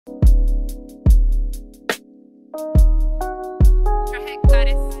Dreadhead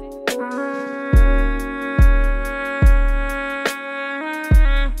Goddess.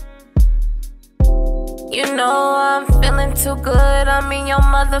 You know I'm feeling too good, I'm in your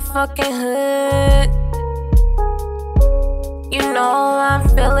motherfucking hood. You know I'm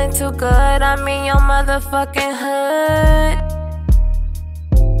feeling too good, I'm in your motherfucking hood.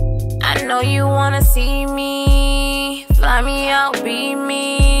 I know you wanna see me, fly me out, be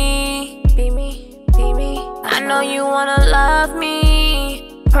me. Be me, be me. I know you wanna love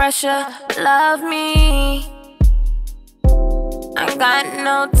me, pressure, love me. I got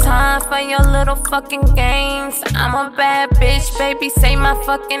no time for your little fucking games. I'm a bad bitch, baby, say my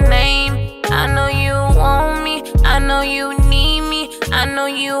fucking name. I know you want me, I know you need me. I know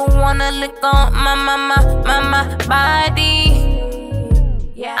you wanna lick on my body.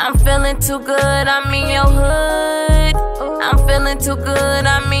 I'm feeling too good, I'm in your hood. I'm feeling too good,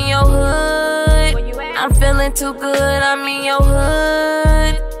 I'm in your hood. I'm feeling too good, I'm in your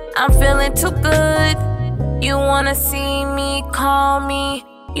hood. I'm feeling too good. You wanna see me, call me.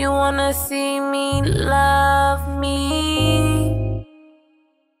 You wanna see me, love me.